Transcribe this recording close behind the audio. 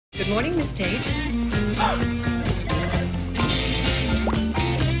Good morning, Miss Tate.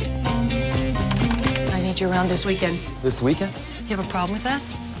 I need you around this weekend. This weekend? You have a problem with that?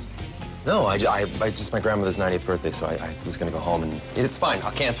 No, I just my grandmother's 90th birthday, so I was gonna go home and it's fine.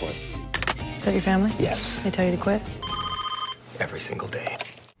 I'll cancel it. Is that your family? Yes. They tell you to quit? Every single day.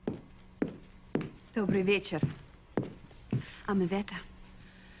 Dobry wieczór. I'm Iveta.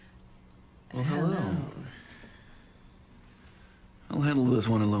 Well, hello. I'll handle this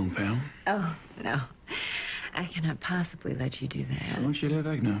one alone, pal. Oh, no. I cannot possibly let you do that. I want you to have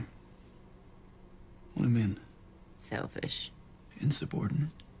Agna. What do you mean? Selfish. Insubordinate?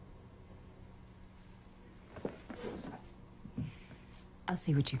 I'll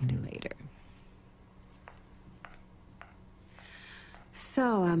see what you can do later.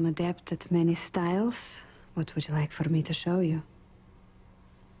 So, I'm adept at many styles. What would you like for me to show you?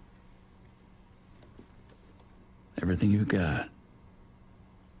 Everything you got.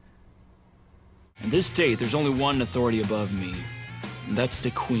 In this state, there's only one authority above me, and that's the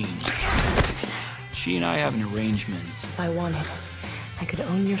Queen. She and I have an arrangement, If I wanted, I could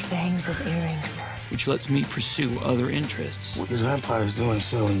own your fangs as earrings. which lets me pursue other interests. What this vampire's doing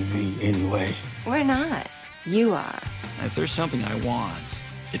selling V anyway. We're not. You are. And if there's something I want,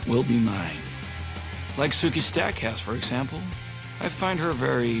 it will be mine. Like Suki Stackhouse, for example. I find her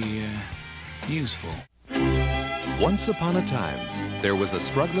very, useful. Once upon a time, there was a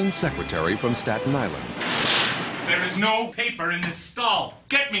struggling secretary from Staten Island. There is no paper in this stall.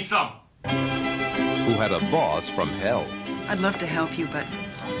 Get me some. Who had a boss from hell. I'd love to help you, but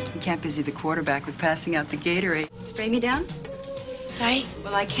you can't busy the quarterback with passing out the Gatorade. Spray me down? Sorry?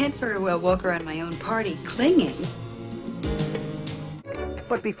 Well, I can't very well walk around my own party clinging.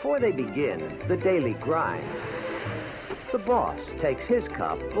 But before they begin the daily grind, the boss takes his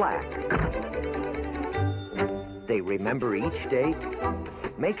cup black. They remember each date,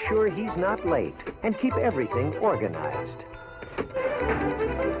 make sure he's not late, and keep everything organized.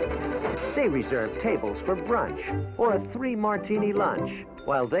 They reserve tables for brunch or a 3-martini lunch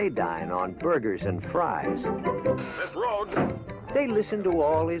while they dine on burgers and fries. This road. They listen to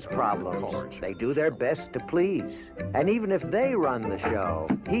all his problems. They do their best to please. And even if they run the show,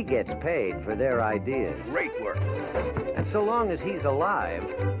 he gets paid for their ideas. Great work. And so long as he's alive,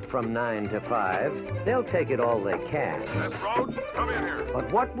 from 9 to 5, they'll take it all they can. This road. Come in here. But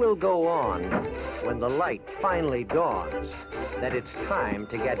what will go on when the light finally dawns that it's time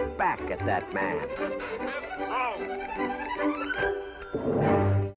to get back at that man? Smith Road.